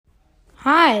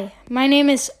Hi, my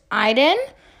name is Aiden.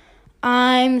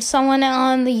 I'm someone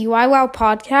on the UI Wow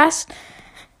podcast.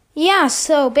 Yeah,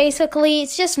 so basically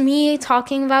it's just me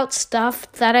talking about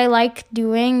stuff that I like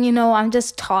doing. I'm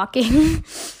just talking.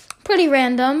 Pretty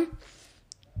random.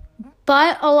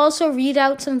 But I'll also read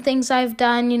out some things I've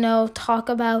done, talk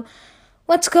about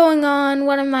what's going on,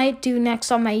 what I might do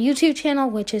next on my YouTube channel,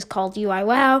 which is called UI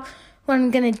Wow, what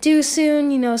I'm going to do soon,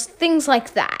 things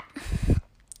like that.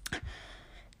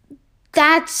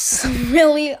 That's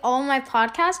really all my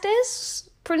podcast is,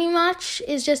 pretty much,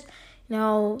 is just,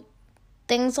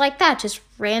 things like that, just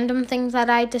random things that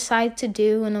I decide to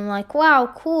do, and I'm like, wow,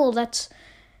 cool, that's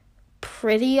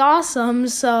pretty awesome,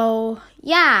 so,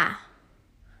 yeah.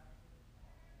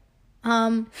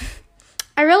 I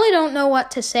really don't know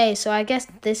what to say, so I guess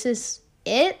this is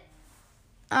it.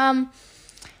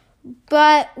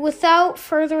 But without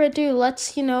further ado,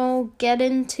 let's, get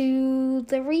into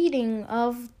the reading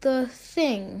of the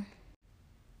thing.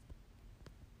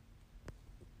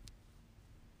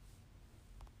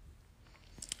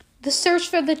 The Search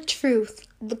for the Truth,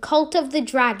 The Cult of the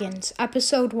Dragons,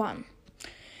 Episode 1.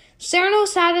 Cyrano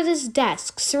sat at his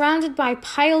desk, surrounded by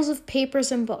piles of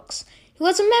papers and books. He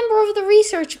was a member of the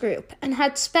research group and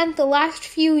had spent the last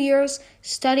few years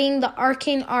studying the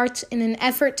arcane arts in an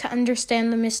effort to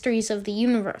understand the mysteries of the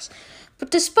universe.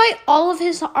 But despite all of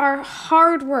his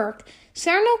hard work,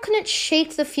 Cyrano couldn't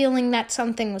shake the feeling that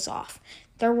something was off.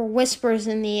 There were whispers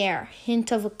in the air,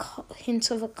 hints of a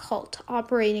cult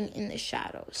operating in the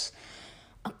shadows.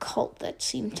 A cult that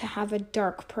seemed to have a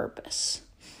dark purpose.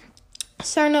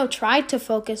 Cyrano tried to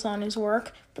focus on his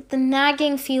work, but the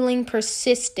nagging feeling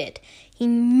persisted. He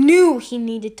knew he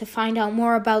needed to find out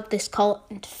more about this cult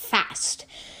and fast.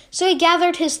 So he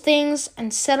gathered his things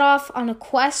and set off on a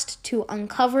quest to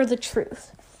uncover the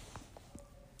truth.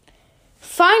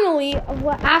 Finally,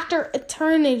 after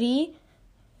eternity,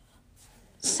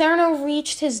 Cyrano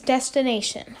reached his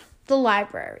destination, the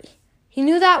library. He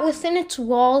knew that within its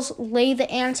walls lay the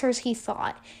answers he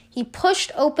sought. He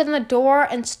pushed open the door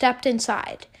and stepped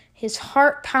inside, his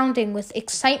heart pounding with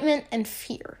excitement and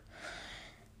fear.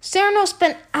 Cyrano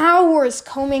spent hours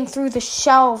combing through the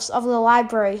shelves of the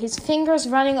library, his fingers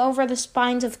running over the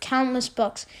spines of countless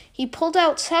books. He pulled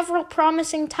out several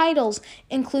promising titles,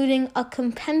 including A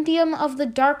Compendium of the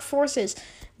Dark Forces,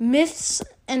 Myths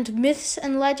and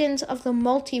Legends of the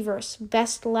Multiverse,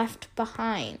 Best Left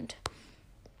Behind.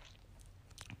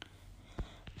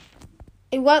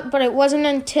 But it wasn't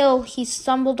until he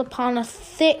stumbled upon a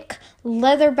thick,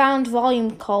 leather-bound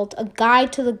volume called A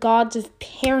Guide to the Gods of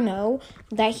Perno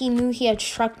that he knew he had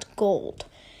struck gold.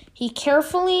 He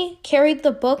carefully carried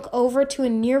the book over to a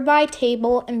nearby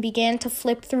table and began to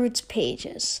flip through its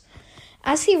pages.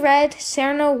 As he read,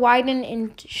 Cyrano widened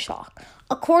in shock.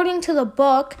 According to the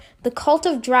book, the cult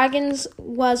of dragons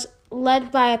was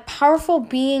led by a powerful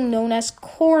being known as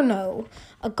Corno,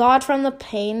 a god from the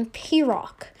plane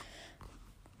Pirok.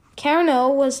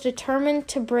 Carno was determined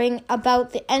to bring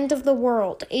about the end of the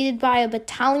world, aided by a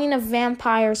battalion of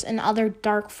vampires and other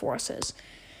dark forces.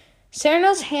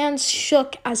 Cyrano's hands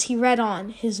shook as he read on,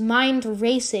 his mind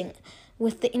racing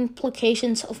with the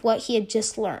implications of what he had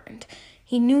just learned.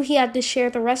 He knew he had to share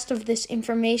the rest of this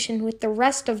information with the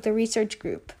rest of the research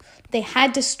group. They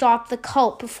had to stop the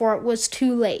cult before it was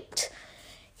too late.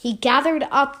 He gathered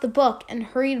up the book and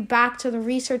hurried back to the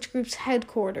research group's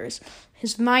headquarters,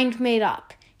 his mind made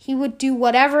up. He would do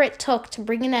whatever it took to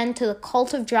bring an end to the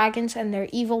cult of dragons and their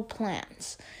evil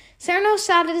plans. Cyrano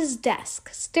sat at his desk,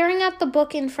 staring at the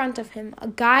book in front of him. A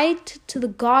Guide to the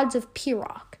Gods of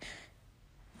Pirok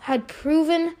had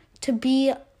proven to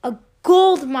be a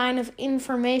gold mine of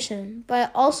information, but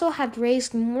it also had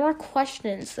raised more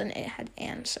questions than it had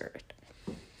answered.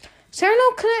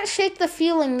 Cyrano couldn't shake the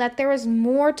feeling that there was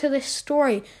more to this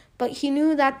story, but he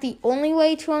knew that the only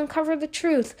way to uncover the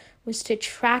truth was to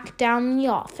track down the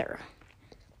author.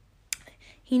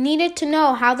 He needed to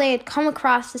know how they had come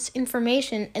across this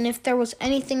information and if there was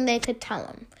anything they could tell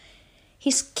him.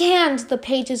 He scanned the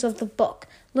pages of the book,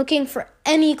 looking for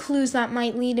any clues that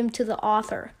might lead him to the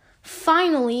author.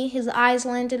 Finally, his eyes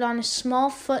landed on a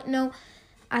small footnote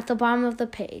at the bottom of the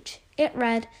page. It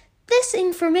read, "This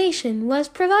information was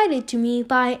provided to me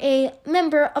by a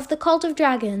member of the Cult of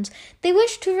Dragons. They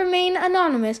wished to remain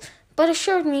anonymous, but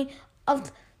assured me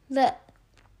of the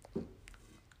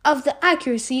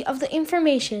accuracy of the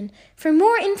information. For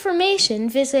more information,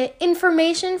 visit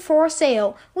Information for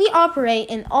Sale. We operate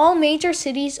in all major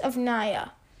cities of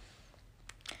Naya."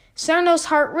 Cyrano's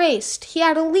heart raced. He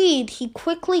had a lead. He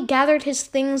quickly gathered his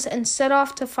things and set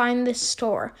off to find this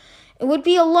store. It would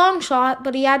be a long shot,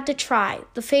 but he had to try.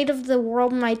 The fate of the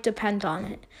world might depend on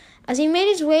it. As he made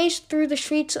his way through the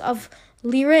streets of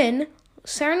Lirin,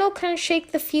 Cyrano couldn't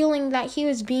shake the feeling that he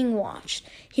was being watched.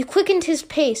 He quickened his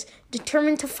pace,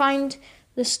 determined to find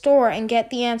the store and get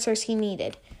the answers he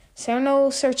needed. Cyrano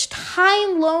searched high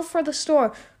and low for the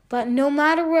store, but no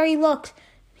matter where he looked,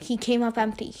 he came up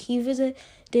empty. He visited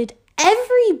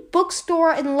every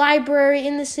bookstore and library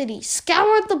in the city,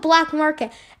 scoured the black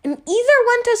market, and either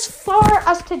went as far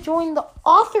as to join the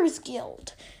Authors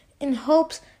Guild in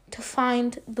hopes to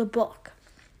find the book.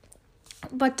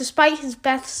 But despite his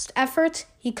best efforts,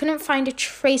 he couldn't find a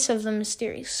trace of the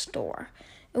mysterious store.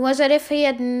 It was as if he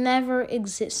had never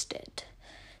existed.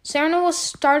 Cyrano was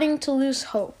starting to lose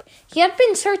hope. He had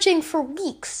been searching for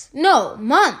weeks, no,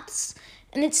 months,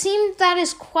 and it seemed that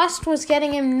his quest was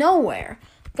getting him nowhere.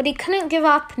 But he couldn't give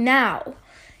up now.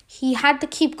 He had to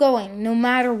keep going, no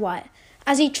matter what.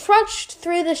 As he trudged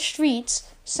through the streets,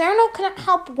 Cyrano couldn't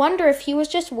help wonder if he was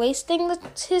just wasting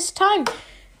his time.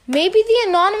 Maybe the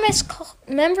anonymous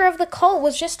member of the cult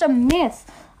was just a myth,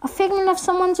 a figment of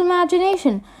someone's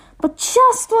imagination. But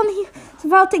just when he was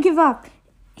about to give up,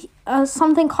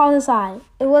 something caught his eye.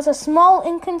 It was a small,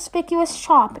 inconspicuous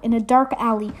shop in a dark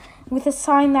alley with a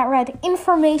sign that read,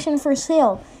 "Information for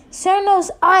sale."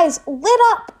 Cyrano's eyes lit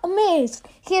up, amazed.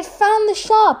 He had found the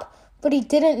shop, but he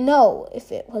didn't know if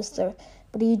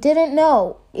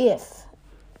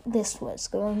this was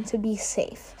going to be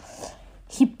safe.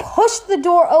 He pushed the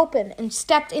door open and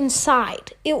stepped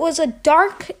inside. It was a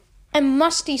dark and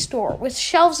musty store with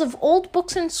shelves of old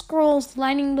books and scrolls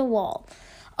lining the wall.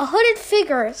 A hooded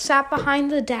figure sat behind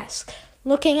the desk,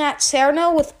 looking at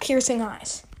Cyrano with piercing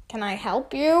eyes. "Can I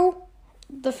help you?"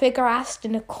 the figure asked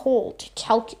in a cold,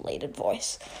 calculated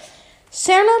voice.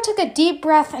 Cyrano took a deep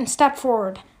breath and stepped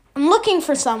forward. "I'm looking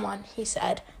for someone," he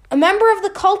said. "A member of the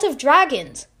Cult of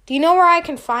Dragons. Do you know where I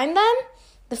can find them?"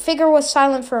 The figure was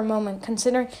silent for a moment,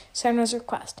 considering Cyrano's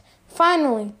request.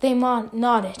 Finally, they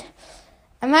nodded.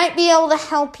 "I might be able to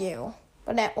help you,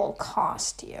 but it will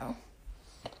cost you."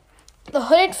 The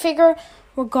hooded figure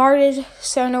regarded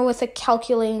Cyrano with a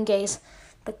calculating gaze.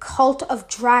 "The Cult of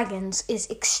Dragons is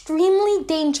extremely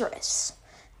dangerous,"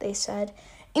 they said.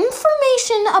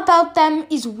 "Information about them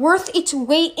is worth its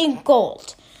weight in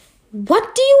gold.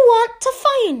 What do you want to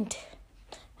find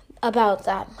about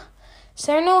them?"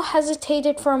 Cyrano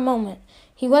hesitated for a moment.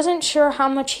 He wasn't sure how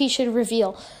much he should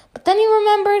reveal, but then he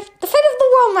remembered the fate of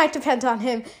the world might depend on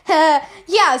him.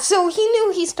 So he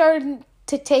knew he started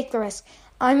to take the risk.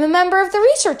 "I'm a member of the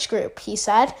research group," he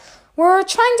said. "We're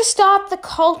trying to stop the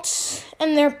cults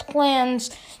and their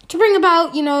plans to bring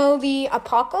about, the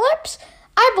apocalypse.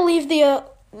 I believe the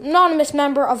anonymous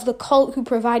member of the cult who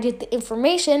provided the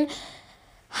information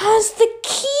has the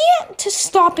key to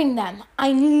stopping them.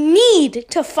 I need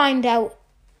to find out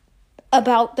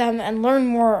about them and learn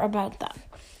more about them."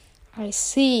 "I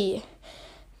see."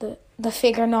 The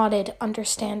figure nodded,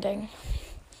 understanding.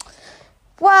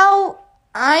 "Well,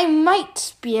 I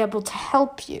might be able to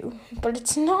help you, but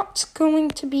it's not going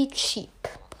to be cheap."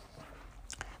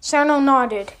 Cyrano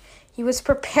nodded. He was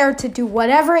prepared to do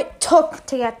whatever it took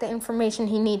to get the information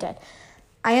he needed.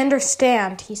 "I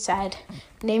understand," he said.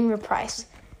 "Name your price."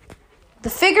 The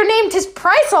figure named his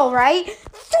price, all right.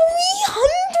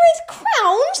 300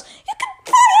 crowns? You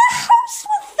could buy a house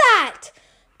with that!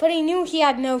 But he knew he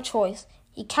had no choice.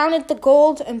 He counted the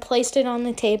gold and placed it on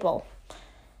the table.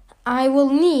 "I will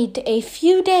need a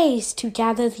few days to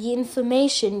gather the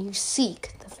information you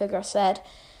seek," the figure said.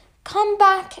 "Come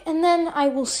back, and then I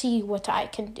will see what I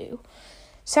can do."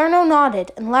 Cyrano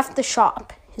nodded and left the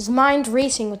shop, his mind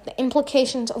racing with the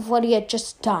implications of what he had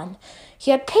just done. He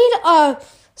had paid a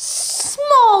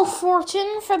small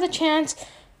fortune for the chance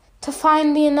to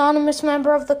find the anonymous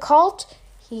member of the cult.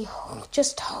 He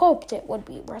just hoped it would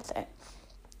be worth it.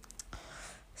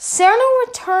 Cyrano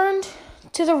returned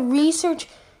to the research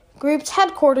group's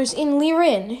headquarters in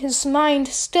Lirin, his mind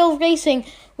still racing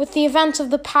with the events of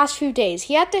the past few days.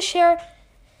 He had to share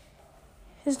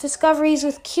his discoveries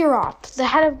with Kirop, the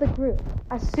head of the group,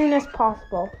 as soon as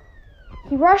possible.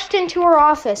 He rushed into her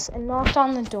office and knocked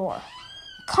on the door.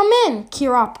 "Come in,"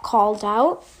 Kirop called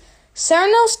out.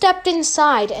 Cyrano stepped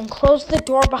inside and closed the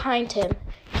door behind him.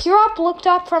 Kirop looked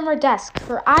up from her desk,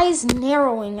 her eyes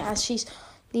narrowing as she saw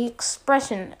the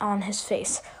expression on his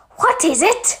face. "What is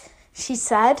it?" she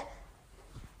said.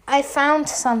 "I found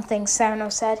something," Cyrano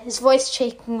said, his voice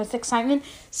shaking with excitement.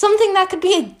 "Something that could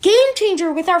be a game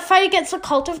changer with our fight against the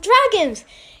Cult of Dragons."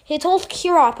 He told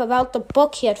Kirop about the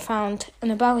book he had found and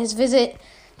about his visit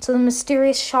to the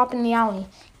mysterious shop in the alley.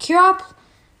 Kirop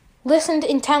listened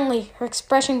intently, her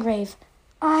expression grave.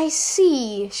 "I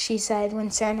see," she said when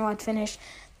Cyrano had finished.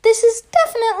 "This is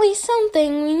definitely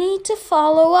something we need to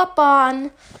follow up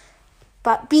on."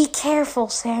 But be careful,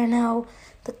 Serno.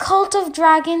 The cult of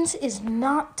dragons is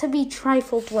not to be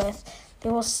trifled with. They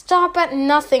will stop at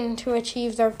nothing to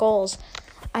achieve their goals.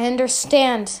 I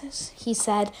understand, he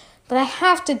said, but I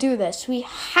have to do this. We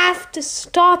have to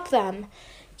stop them.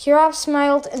 Kirop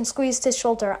smiled and squeezed his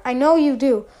shoulder. I know you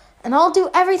do, and I'll do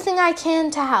everything I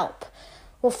can to help.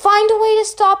 We'll find a way to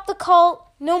stop the cult,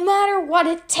 no matter what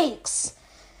it takes.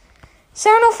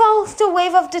 Serno felt a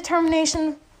wave of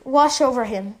determination wash over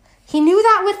him. He knew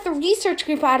that with the research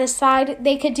group at his side,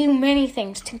 they could do many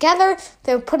things. Together,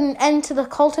 they would put an end to the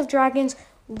cult of dragons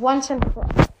once and for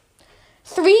all.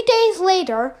 3 days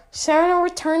later, Serno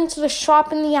returned to the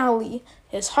shop in the alley,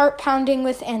 his heart pounding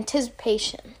with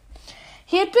anticipation.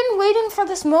 He had been waiting for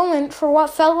this moment for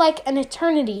what felt like an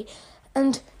eternity,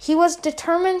 and he was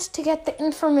determined to get the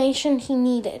information he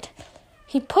needed.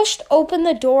 He pushed open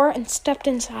the door and stepped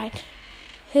inside,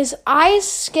 his eyes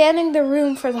scanning the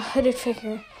room for the hooded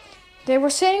figure. They were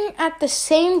sitting at the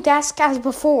same desk as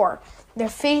before, their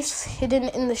face hidden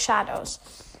in the shadows.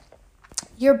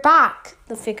 You're back,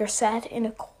 the figure said in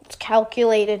a cold,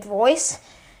 calculated voice.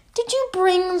 Did you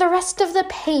bring the rest of the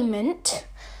payment?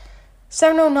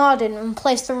 Serno nodded and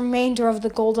placed the remainder of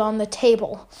the gold on the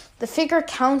table. The figure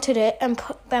counted it and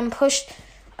then pushed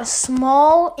a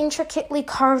small, intricately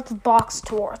carved box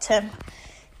towards him.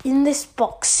 In this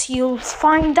box, you'll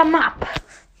find a map,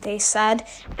 they said.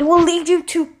 It will lead you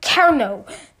to Cerno,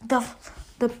 the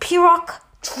Pirok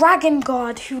dragon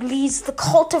god who leads the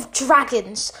cult of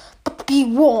dragons. But be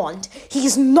warned, he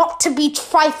is not to be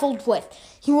trifled with.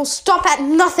 He will stop at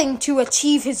nothing to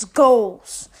achieve his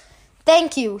goals.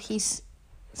 Thank you,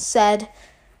 said.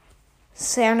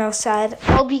 Serno said,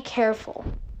 I'll be careful.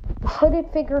 The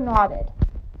hooded figure nodded.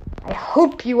 I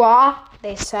hope you are,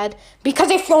 they said,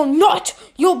 because if you're not,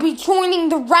 you'll be joining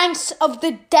the ranks of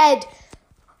the dead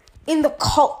in the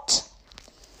cult.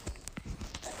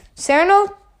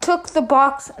 Serno took the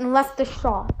box and left the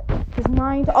shop, his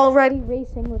mind already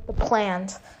racing with the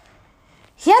plans.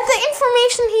 He had the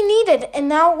information he needed, and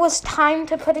now it was time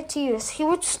to put it to use. He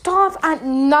would stop at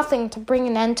nothing to bring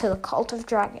an end to the cult of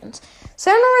dragons.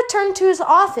 Serno returned to his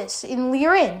office in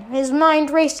Lirin, his mind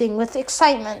racing with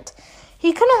excitement.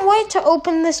 He couldn't wait to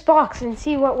open this box and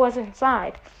see what was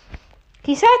inside.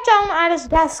 He sat down at his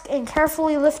desk and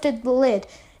carefully lifted the lid.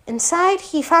 Inside,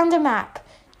 he found a map,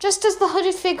 just as the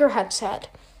hooded figure had said.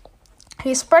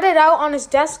 He spread it out on his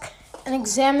desk and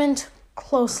examined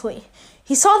closely.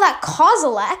 He saw that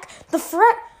Kozilek, the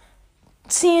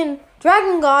Phyrexian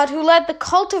dragon god who led the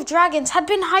cult of dragons, had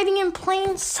been hiding in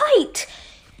plain sight.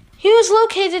 He was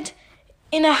located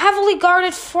in a heavily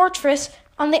guarded fortress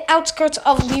on the outskirts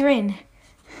of Lirin.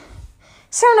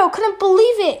 Serno couldn't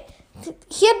believe it.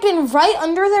 He had been right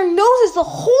under their noses the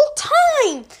whole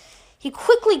time. He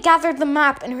quickly gathered the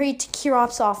map and hurried to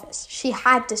Kirop's office. She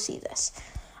had to see this.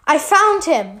 I found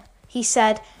him, he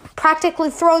said, practically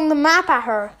throwing the map at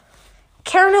her.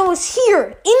 Cerno is here,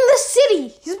 in the city.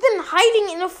 He's been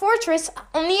hiding in a fortress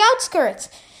on the outskirts.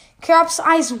 Kirop's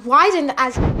eyes widened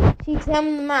as she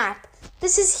examined the map.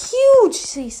 This is huge,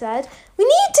 she said. We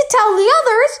need to tell the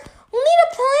others. We'll need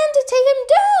a plan to take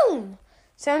him down.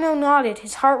 Serno nodded,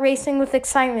 his heart racing with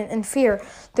excitement and fear.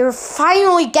 They were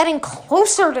finally getting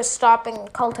closer to stopping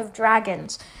the cult of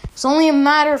dragons. It was only a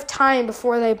matter of time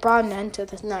before they brought an end to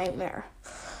this nightmare.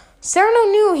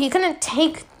 Serno knew he couldn't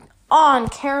take on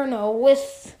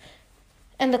Cerno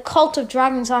and the cult of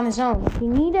dragons on his own. He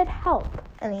needed help,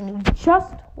 and he knew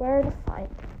just where to find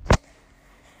it.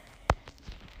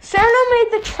 Serno made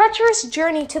the treacherous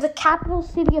journey to the capital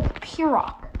city of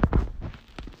Pirok,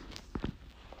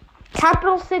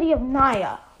 capital city of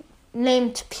Naya,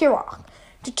 named Pirok,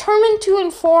 determined to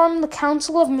inform the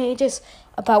Council of Mages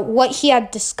about what he had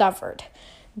discovered.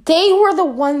 They were the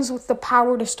ones with the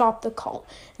power to stop the cult,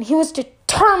 and he was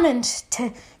determined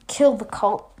to kill the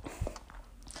cult.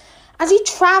 As he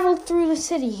traveled through the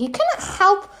city, he couldn't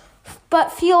help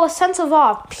but feel a sense of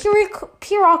awe.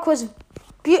 Pirok was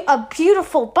a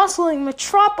beautiful, bustling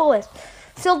metropolis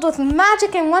filled with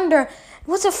magic and wonder. It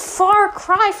was a far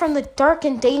cry from the dark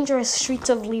and dangerous streets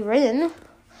of Lirin.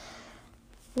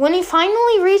 When he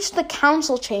finally reached the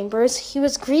council chambers, he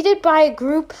was greeted by a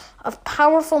group of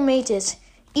powerful mages,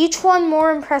 each one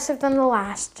more impressive than the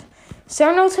last.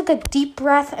 Serno took a deep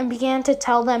breath and began to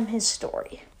tell them his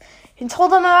story. He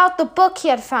told them about the book he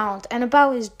had found and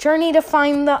about his journey to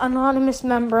find the anonymous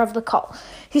member of the cult.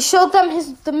 He showed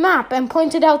them the map and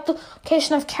pointed out the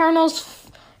location of Cerno's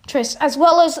fortress, as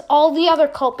well as all the other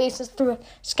cult bases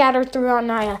scattered throughout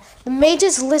Naya. The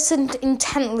mages listened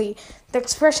intently, their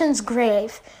expressions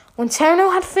grave. When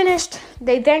Serno had finished,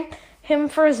 they thanked him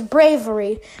for his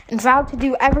bravery and vowed to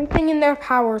do everything in their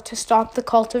power to stop the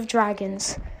cult of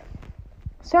dragons.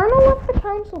 Cyrano left the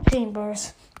council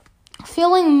chambers,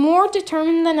 feeling more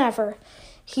determined than ever.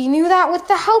 He knew that with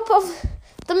the help of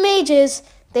the mages,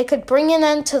 they could bring an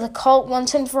end to the cult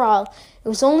once and for all. It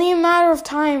was only a matter of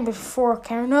time before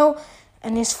Cyrano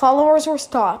and his followers were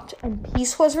stopped, and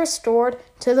peace was restored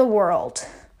to the world.